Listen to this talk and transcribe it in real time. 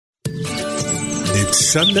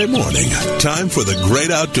It's Sunday morning. Time for the great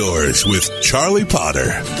outdoors with Charlie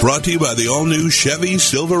Potter. Brought to you by the all-new Chevy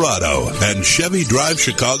Silverado and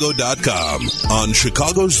ChevyDriveChicago.com on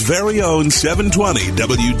Chicago's very own 720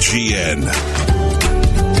 WGN.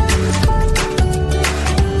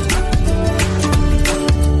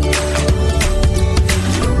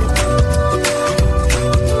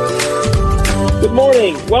 Good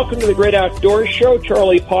morning. Welcome to the Great Outdoors Show.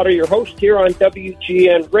 Charlie Potter, your host here on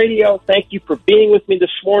WGN Radio. Thank you for being with me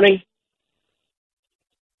this morning.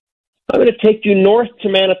 I'm going to take you north to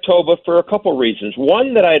Manitoba for a couple reasons.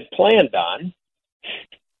 One that I had planned on,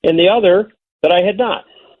 and the other that I had not.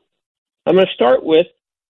 I'm going to start with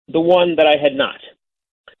the one that I had not.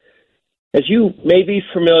 As you may be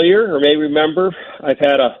familiar or may remember, I've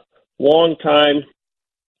had a long time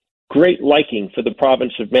great liking for the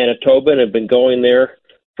province of Manitoba and have been going there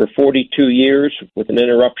for 42 years with an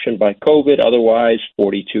interruption by COVID, otherwise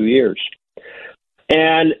 42 years.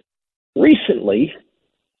 And recently,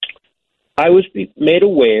 I was made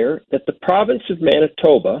aware that the province of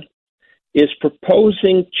Manitoba is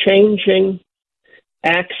proposing changing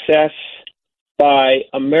access by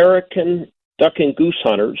American duck and goose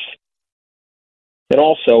hunters and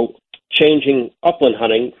also changing upland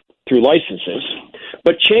hunting through licenses,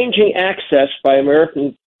 but changing access by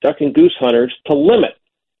American duck and goose hunters to limit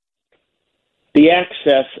the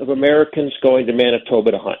access of Americans going to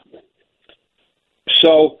Manitoba to hunt.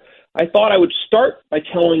 So I thought I would start by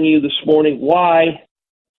telling you this morning why,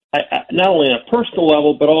 not only on a personal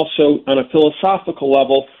level, but also on a philosophical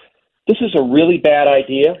level, this is a really bad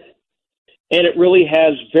idea, and it really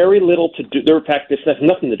has very little to do, in fact, this has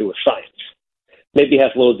nothing to do with science. Maybe it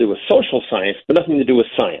has a little to do with social science, but nothing to do with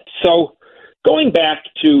science. So going back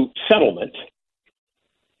to settlement,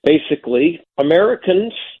 basically,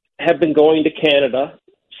 Americans have been going to Canada,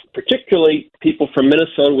 particularly people from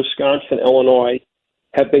Minnesota, Wisconsin, Illinois,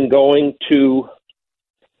 have been going to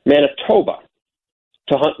Manitoba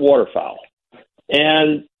to hunt waterfowl.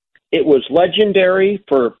 And it was legendary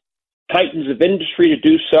for titans of industry to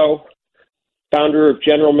do so. Founder of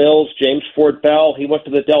General Mills, James Ford Bell, he went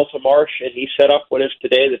to the Delta Marsh and he set up what is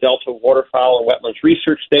today the Delta Waterfowl and Wetlands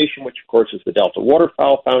Research Station, which of course is the Delta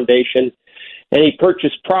Waterfowl Foundation. And he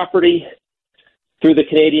purchased property through the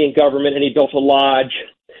Canadian government and he built a lodge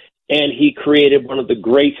and he created one of the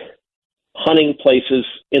great hunting places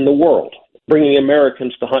in the world, bringing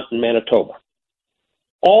Americans to hunt in Manitoba.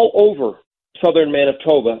 All over southern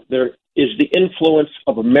Manitoba, there is the influence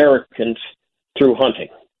of Americans through hunting.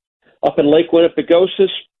 Up in Lake Winnipegosis,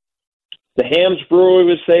 the Hams Brewery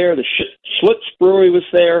was there, the Schlitz Brewery was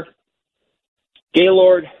there,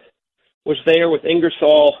 Gaylord was there with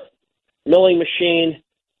Ingersoll Milling Machine,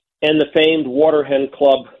 and the famed Waterhen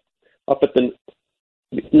Club up at the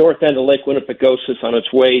north end of Lake Winnipegosis on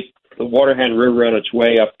its way, the Waterhen River on its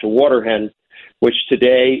way up to Waterhen, which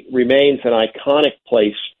today remains an iconic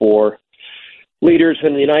place for leaders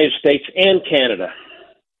in the United States and Canada.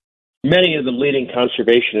 Many of them leading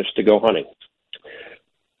conservationists to go hunting.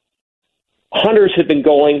 Hunters have been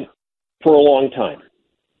going for a long time.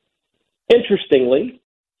 Interestingly,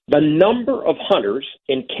 the number of hunters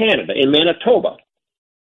in Canada, in Manitoba,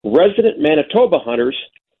 resident Manitoba hunters,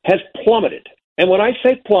 has plummeted. And when I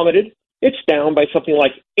say plummeted, it's down by something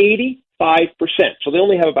like 85%. So they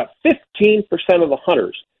only have about 15% of the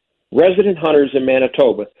hunters, resident hunters in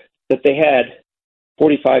Manitoba, that they had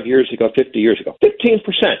 45 years ago, 50 years ago.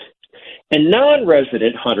 15%. And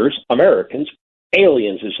non-resident hunters, Americans,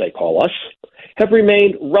 aliens as they call us, have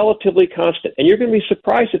remained relatively constant. And you're going to be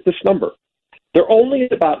surprised at this number. There are only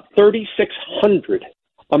about 3,600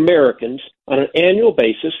 Americans on an annual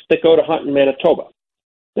basis that go to hunt in Manitoba.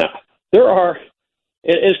 Now, there are,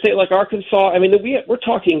 in a state like Arkansas, I mean, we're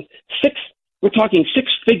talking six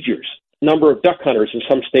figures number of duck hunters in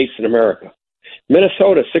some states in America.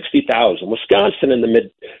 Minnesota, 60,000. Wisconsin in the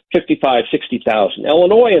mid 55, 60,000.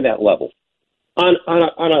 Illinois in that level. On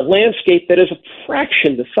a landscape that is a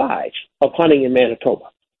fraction the size of hunting in Manitoba.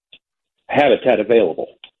 Habitat available.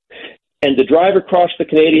 And to drive across the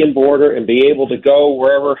Canadian border and be able to go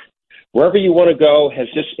wherever you want to go has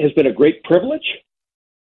been a great privilege.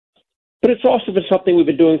 But it's also been something we've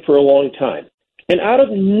been doing for a long time. And out of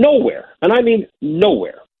nowhere, and I mean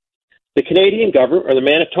nowhere, the Canadian government or the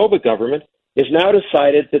Manitoba government has now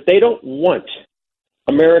decided that they don't want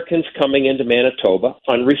Americans coming into Manitoba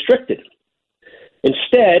unrestricted.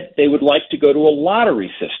 Instead, they would like to go to a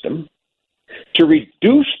lottery system to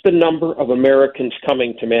reduce the number of Americans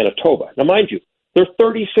coming to Manitoba. Now, mind you, there are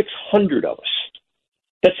 3,600 of us.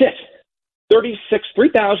 That's it.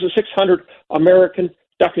 3,600 American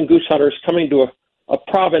duck and goose hunters coming to a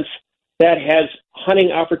province that has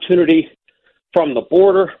hunting opportunity from the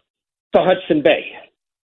border to Hudson Bay.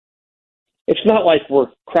 It's not like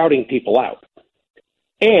we're crowding people out.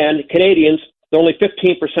 And Canadians, they're only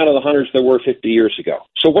 15% of the hunters there were 50 years ago.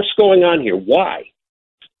 So what's going on here? Why?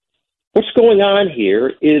 What's going on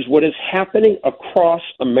here is what is happening across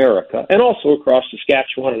America and also across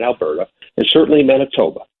Saskatchewan and Alberta, and certainly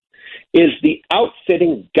Manitoba, is the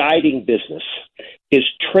outfitting guiding business is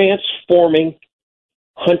transforming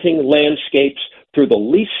hunting landscapes through the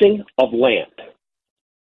leasing of land.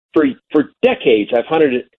 For decades, I've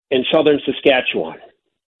hunted in southern Saskatchewan.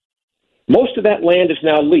 Most of that land is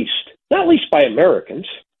now leased, not leased by Americans,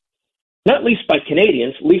 not leased by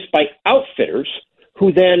Canadians, leased by outfitters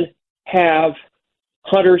who then have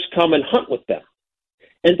hunters come and hunt with them.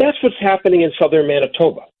 And that's what's happening in southern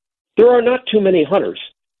Manitoba. There are not too many hunters.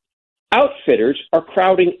 Outfitters are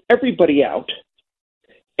crowding everybody out,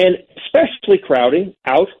 and especially crowding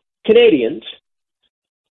out Canadians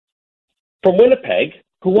from Winnipeg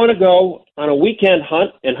who want to go on a weekend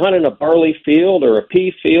hunt and hunt in a barley field or a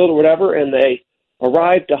pea field or whatever, and they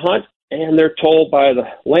arrive to hunt, and they're told by the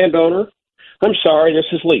landowner, I'm sorry, this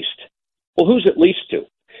is leased. Well, who's it leased to?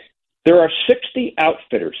 There are 60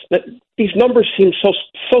 outfitters. These numbers seem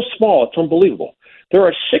so small, it's unbelievable. There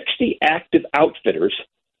are 60 active outfitters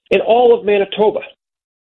in all of Manitoba.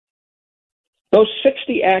 Those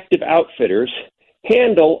 60 active outfitters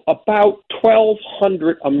handle about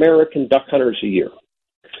 1,200 American duck hunters a year.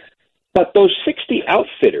 But those 60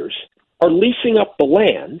 outfitters are leasing up the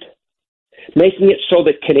land, making it so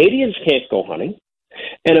that Canadians can't go hunting,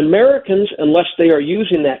 and Americans, unless they are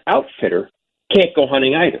using that outfitter, can't go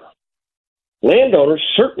hunting either. Landowners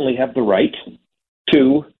certainly have the right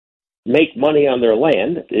to make money on their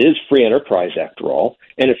land. It is free enterprise, after all.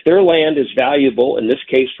 And if their land is valuable, in this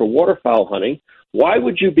case for waterfowl hunting, why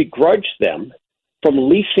would you begrudge them from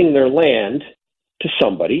leasing their land to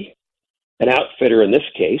somebody, an outfitter in this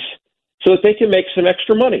case, so that they can make some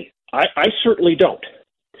extra money? I certainly don't.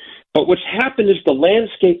 But what's happened is the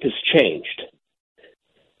landscape has changed,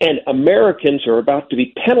 and Americans are about to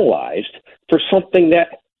be penalized for something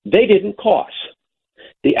that they didn't cause.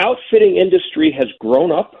 The outfitting industry has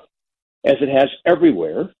grown up, as it has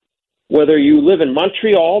everywhere, whether you live in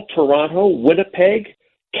Montreal, Toronto, Winnipeg,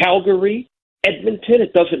 Calgary, Edmonton,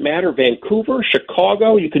 it doesn't matter, Vancouver,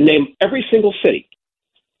 Chicago, you can name every single city.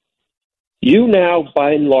 You now,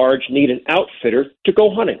 by and large, need an outfitter to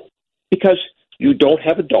go hunting because you don't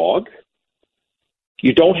have a dog,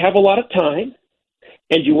 you don't have a lot of time,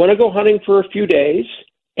 and you want to go hunting for a few days,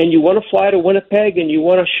 and you want to fly to Winnipeg, and you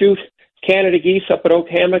want to shoot Canada geese up at Oak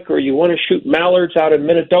Hammock, or you want to shoot mallards out in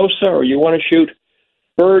Minnedosa, or you want to shoot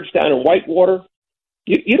birds down in Whitewater.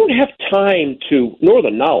 You don't have time to, nor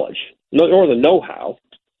the knowledge, nor the know-how,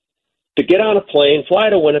 to get on a plane, fly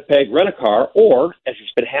to Winnipeg, rent a car, or, as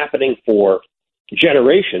it's been happening for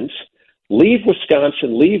generations, leave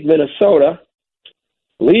Wisconsin, leave Minnesota,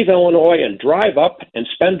 leave Illinois, and drive up and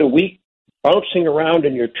spend a week bouncing around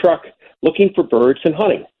in your truck looking for birds and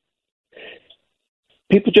hunting.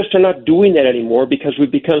 People just are not doing that anymore because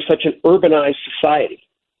we've become such an urbanized society.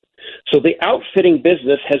 So the outfitting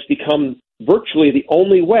business has become virtually the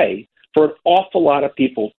only way for an awful lot of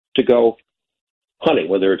people to go hunting,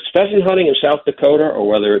 whether it's pheasant hunting in South Dakota or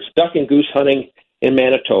whether it's duck and goose hunting in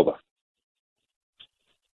Manitoba.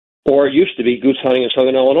 Or it used to be goose hunting in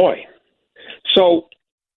southern Illinois. So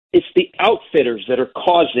it's the outfitters that are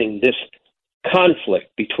causing this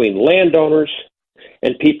conflict between landowners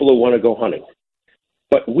and people who want to go hunting.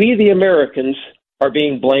 But we, the Americans, are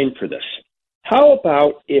being blamed for this. How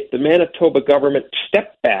about if the Manitoba government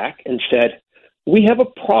stepped back and said, we have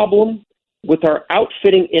a problem with our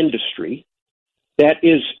outfitting industry that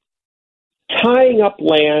is tying up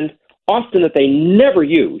land, often that they never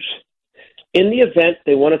use, in the event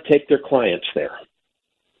they want to take their clients there.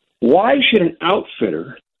 Why should an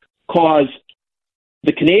outfitter cause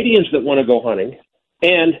the Canadians that want to go hunting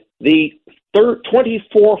and the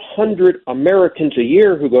 2,400 Americans a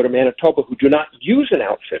year who go to Manitoba who do not use an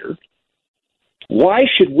outfitter, why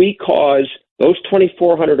should we cause those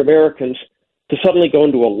 2,400 Americans to suddenly go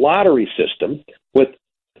into a lottery system with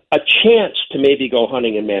a chance to maybe go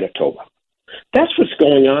hunting in Manitoba? That's what's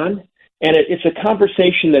going on, and it's a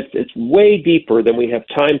conversation that's way deeper than we have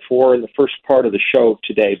time for in the first part of the show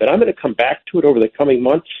today, but I'm going to come back to it over the coming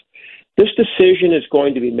months. This decision is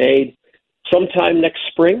going to be made sometime next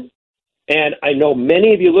spring, and I know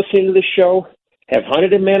many of you listening to this show have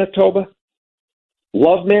hunted in Manitoba,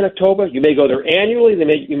 love Manitoba. You may go there annually.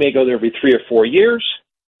 You may go there every 3 or 4 years.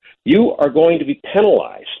 You are going to be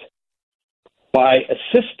penalized by a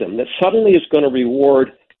system that suddenly is going to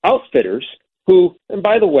reward outfitters who, and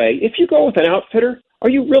by the way, if you go with an outfitter, are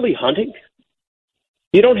you really hunting?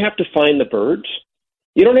 You don't have to find the birds.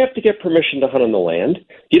 You don't have to get permission to hunt on the land.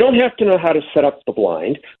 You don't have to know how to set up the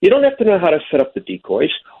blind. You don't have to know how to set up the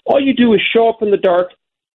decoys. All you do is show up in the dark,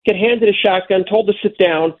 get handed a shotgun, told to sit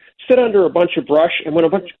down, sit under a bunch of brush, and when a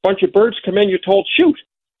bunch of birds come in, you're told, shoot.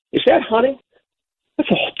 Is that hunting?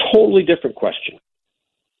 That's a totally different question.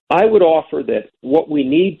 I would offer that what we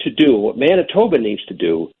need to do, what Manitoba needs to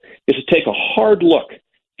do, is to take a hard look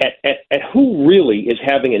at who really is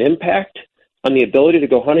having an impact on the ability to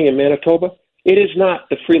go hunting in Manitoba. It is not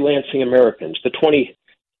the freelancing Americans, the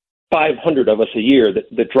 2,500 of us a year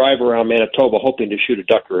that drive around Manitoba hoping to shoot a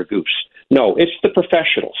duck or a goose. No, it's the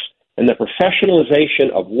professionals. And the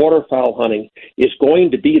professionalization of waterfowl hunting is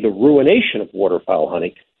going to be the ruination of waterfowl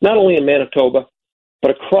hunting, not only in Manitoba,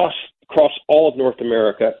 but across all of North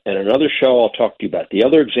America. And another show, I'll talk to you about the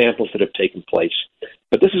other examples that have taken place.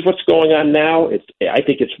 But this is what's going on now. I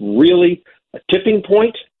think it's really a tipping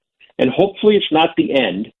point, and hopefully it's not the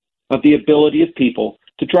end of the ability of people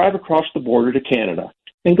to drive across the border to Canada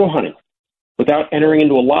and go hunting without entering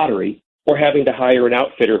into a lottery or having to hire an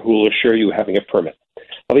outfitter who will assure you having a permit.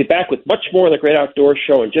 I'll be back with much more on the Great Outdoors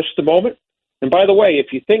Show in just a moment. And by the way,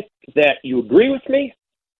 if you think that you agree with me,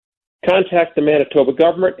 contact the Manitoba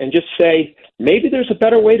government and just say, maybe there's a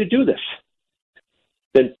better way to do this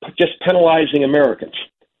than just penalizing Americans.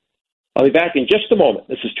 I'll be back in just a moment.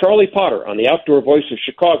 This is Charlie Potter on the Outdoor Voice of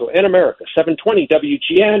Chicago and America, 720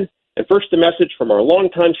 WGN. And first, a message from our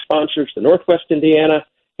longtime sponsors, the Northwest Indiana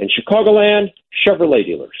and Chicagoland Chevrolet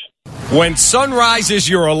dealers. When sunrise is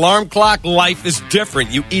your alarm clock, life is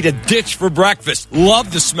different. You eat a ditch for breakfast.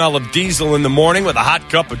 Love the smell of diesel in the morning with a hot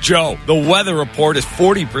cup of Joe. The weather report is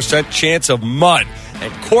 40% chance of mud.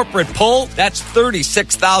 And corporate pull, that's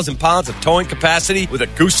 36,000 pounds of towing capacity with a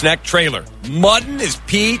gooseneck trailer. Muddin' is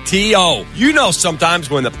PTO. You know sometimes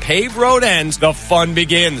when the paved road ends, the fun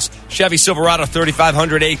begins. Chevy Silverado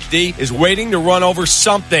 3500 HD is waiting to run over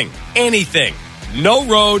something, anything. No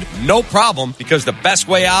road, no problem, because the best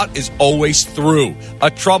way out is always through.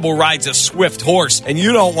 A trouble rides a swift horse, and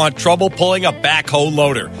you don't want trouble pulling a backhoe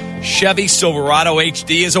loader. Chevy Silverado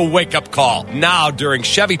HD is a wake-up call. Now, during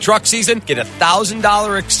Chevy truck season, get a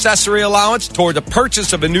 $1,000 accessory allowance toward the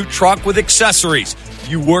purchase of a new truck with accessories.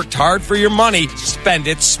 You worked hard for your money. Spend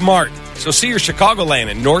it smart. So see your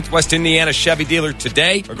Chicagoland and Northwest Indiana Chevy dealer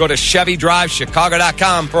today or go to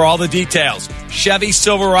ChevyDriveChicago.com for all the details. Chevy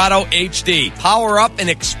Silverado HD. Power up and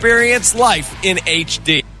experience life in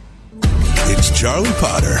HD. It's Charlie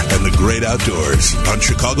Potter and the Great Outdoors on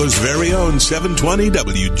Chicago's very own 720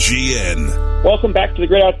 WGN. Welcome back to the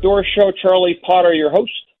Great Outdoors Show. Charlie Potter, your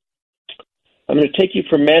host. I'm going to take you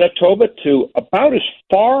from Manitoba to about as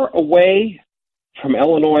far away from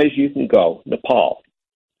Illinois as you can go, Nepal.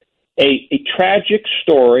 A tragic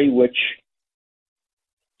story which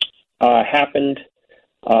happened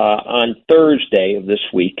on Thursday of this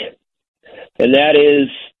week, and that is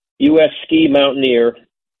U.S. ski mountaineer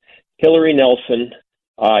Hillary Nelson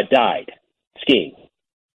died skiing.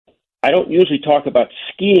 I don't usually talk about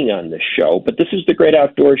skiing on this show, but this is the Great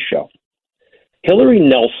Outdoors Show. Hillary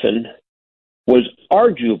Nelson was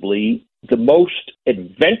arguably the most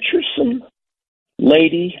adventuresome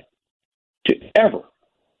lady to ever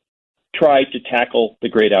try to tackle the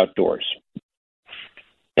great outdoors.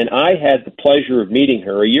 And I had the pleasure of meeting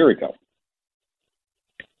her a year ago.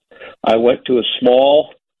 I went to a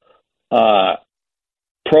small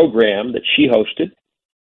program that she hosted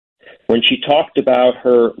when she talked about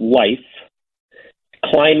her life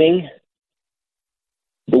climbing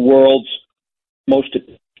the world's most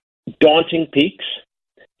daunting peaks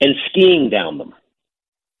and skiing down them.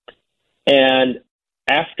 And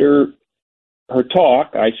after her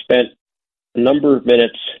talk, I spent a number of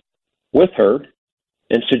minutes with her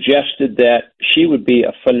and suggested that she would be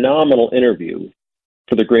a phenomenal interview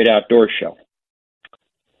for the Great Outdoors Show.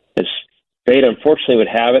 As fate unfortunately would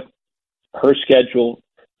have it, her schedule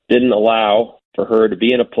didn't allow for her to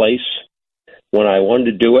be in a place when I wanted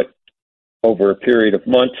to do it over a period of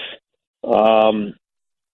months.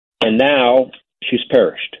 And now she's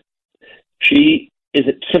perished. She is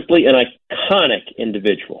simply an iconic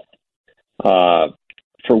individual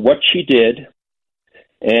for what she did.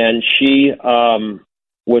 And she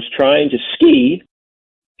was trying to ski.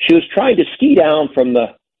 She was trying to ski down from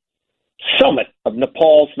the summit of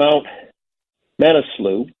Nepal's Mount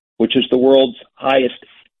Manaslu, which is the world's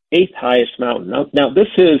eighth highest mountain. Now this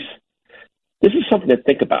is something to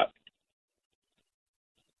think about.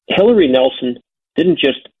 Hillary Nelson didn't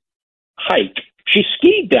just hike. She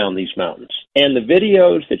skied down these mountains. And the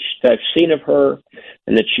videos that I've seen of her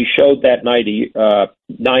and that she showed that night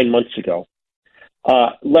 9 months ago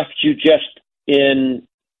left you just in,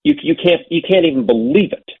 you can't even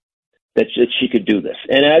believe it that she could do this.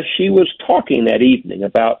 And as she was talking that evening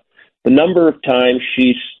about the number of times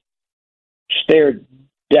she's stared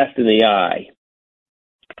death in the eye,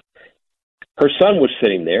 her son was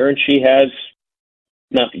sitting there, and she has,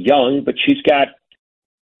 not young, but she's got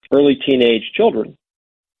early teenage children.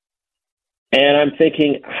 And I'm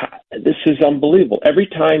thinking, this is unbelievable. Every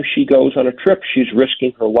time she goes on a trip, she's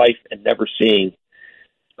risking her life and never seeing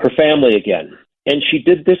her family again. And she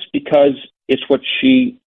did this because it's what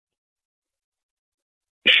she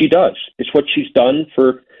does. It's what she's done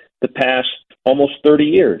for the past almost 30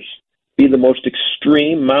 years. Be the most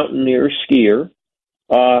extreme mountaineer skier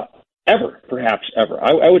ever, perhaps ever.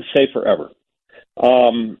 I would say forever.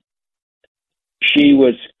 She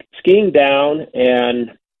was skiing down,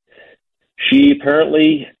 and she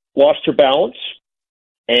apparently lost her balance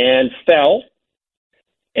and fell,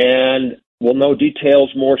 and we'll know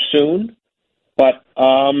details more soon, but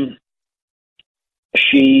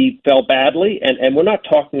she fell badly, and we're not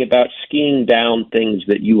talking about skiing down things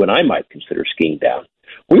that you and I might consider skiing down.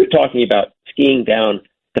 We're talking about skiing down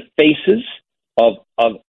the faces of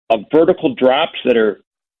vertical drops that are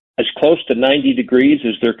as close to 90 degrees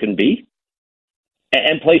as there can be,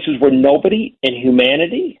 and places where nobody in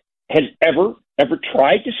humanity has ever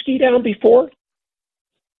tried to ski down before.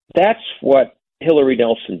 That's what Hillary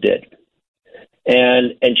Nelson did.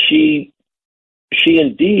 And she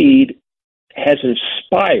indeed has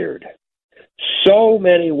inspired so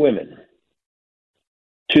many women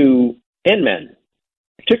and men,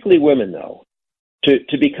 particularly women though,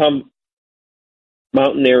 to become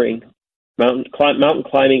mountaineering, mountain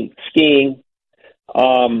climbing, skiing.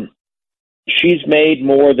 She's made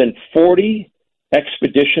more than 40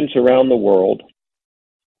 expeditions around the world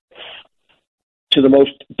to the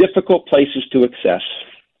most difficult places to access.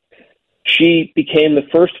 She became the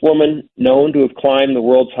first woman known to have climbed the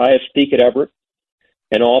world's highest peak at Everett,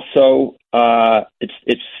 and also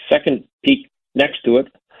its second peak next to it,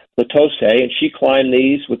 Lhotse, and she climbed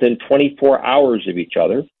these within 24 hours of each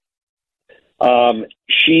other.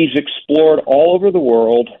 She's explored all over the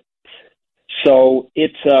world, so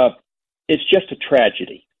it's just a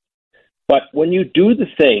tragedy. But when you do the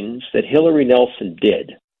things that Hillary Nelson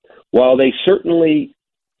did, while they certainly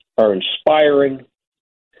are inspiring,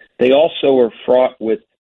 they also are fraught with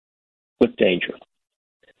danger.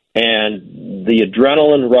 And the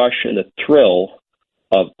adrenaline rush and the thrill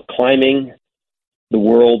of climbing the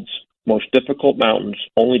world's most difficult mountains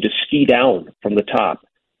only to ski down from the top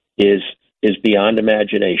is beyond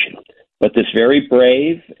imagination. But this very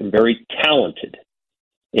brave and very talented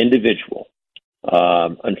individual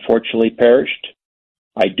unfortunately perished.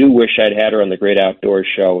 I do wish I'd had her on the Great Outdoors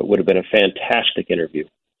Show. It would have been a fantastic interview.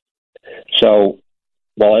 So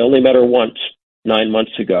while I only met her once 9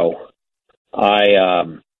 months ago,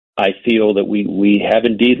 I feel that we have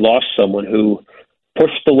indeed lost someone who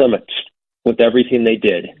pushed the limits with everything they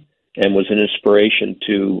did and was an inspiration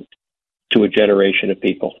to a generation of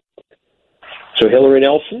people. So Hillary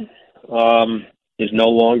Nelson is no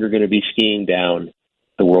longer going to be skiing down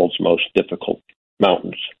the world's most difficult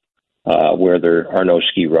mountains where there are no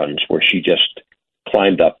ski runs, where she just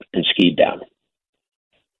climbed up and skied down.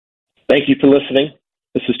 Thank you for listening.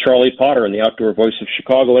 This is Charlie Potter in the Outdoor Voice of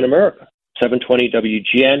Chicago and America, 720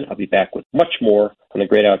 WGN. I'll be back with much more on the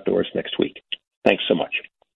Great Outdoors next week. Thanks so much.